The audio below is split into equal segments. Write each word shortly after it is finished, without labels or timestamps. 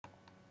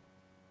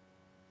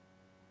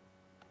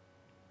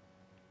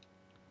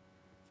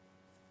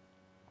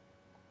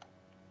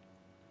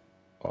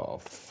Oh,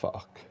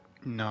 fuck.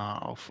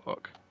 No,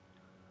 fuck.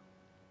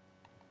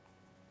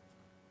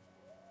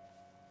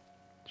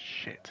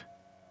 Shit.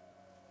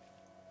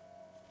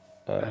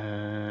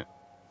 Damn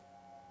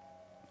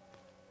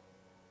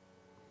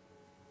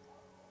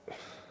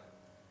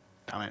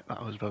it,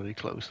 that was very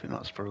close. I think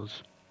that's for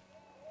us.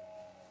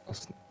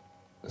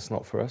 It's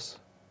not for us.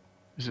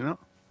 Is it not?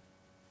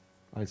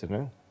 I don't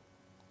know.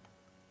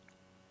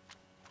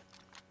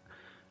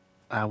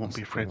 I won't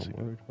be afraid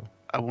to.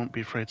 I won't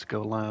be afraid to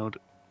go loud.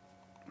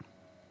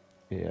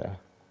 Yeah.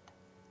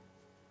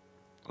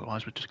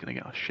 Otherwise, we're just gonna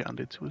get our shit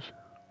handed to us.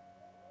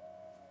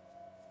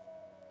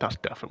 That's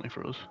definitely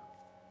for us.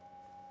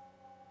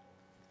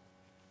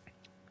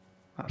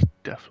 That's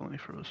definitely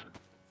for us.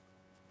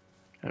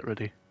 Get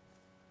ready.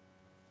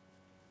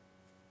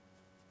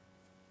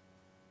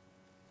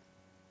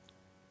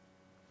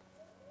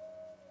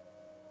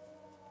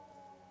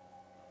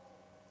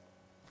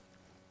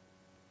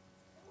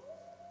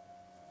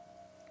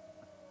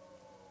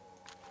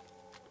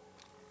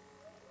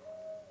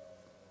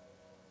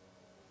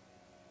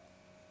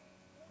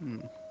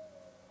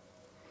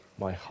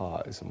 My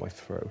heart is in my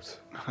throat.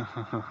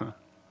 I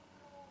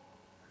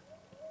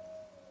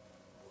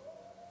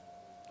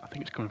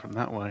think it's coming from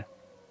that way.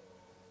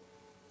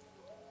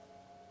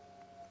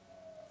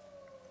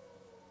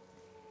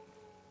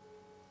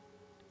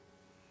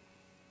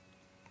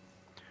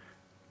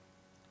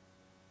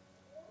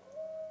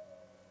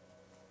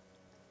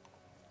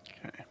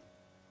 Okay.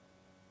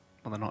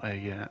 Well, they're not here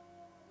yet.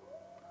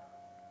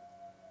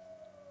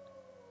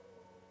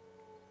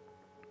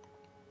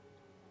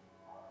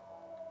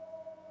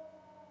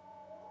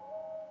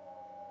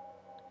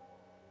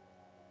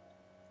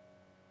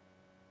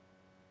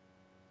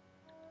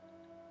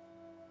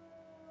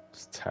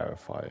 It's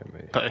terrifying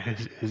me. That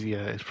is yeah,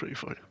 it's pretty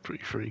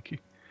freaky.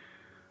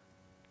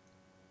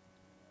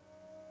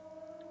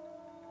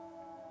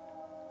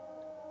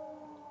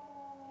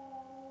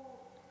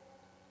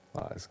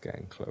 That is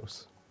getting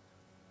close.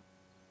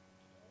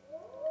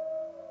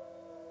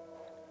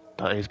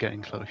 That is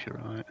getting close, you're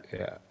right.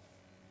 Yeah.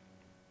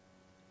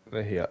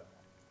 They're here.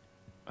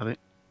 Are they?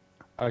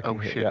 I can Oh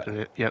hear, shit, yeah. they're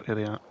here. Yep, here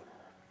they are.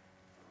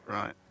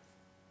 Right.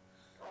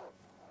 Do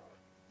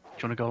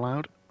you want to go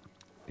loud?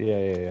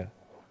 Yeah.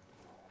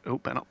 Oh,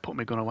 better not put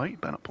my gun away.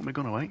 Better not put my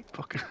gun away.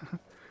 Fuck.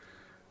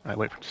 Right,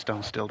 wait for it to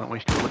stand still. Don't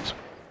waste your bullets.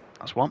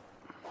 That's one.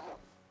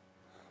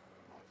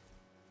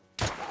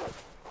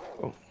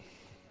 Oh.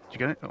 Did you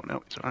get it? Oh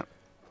no, it's alright.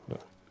 No.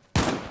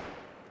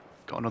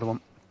 Got another one.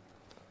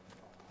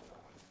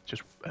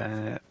 Just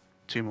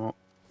two more.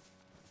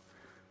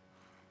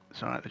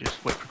 It's alright, they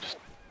just wait for it to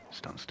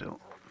stand still.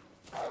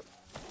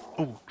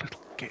 Oh,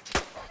 little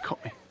git.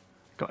 Caught me.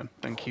 Got him,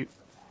 thank you.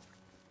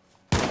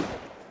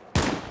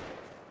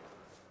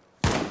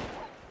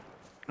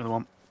 Another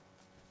one.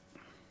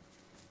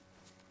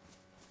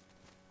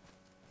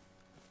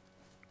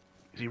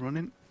 Is he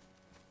running?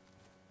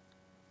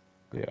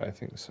 Yeah, I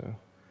think so.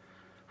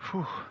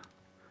 Whew.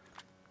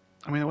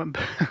 I mean, I went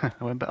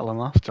better than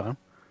last time.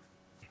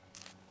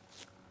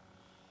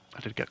 I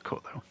did get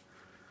cut though.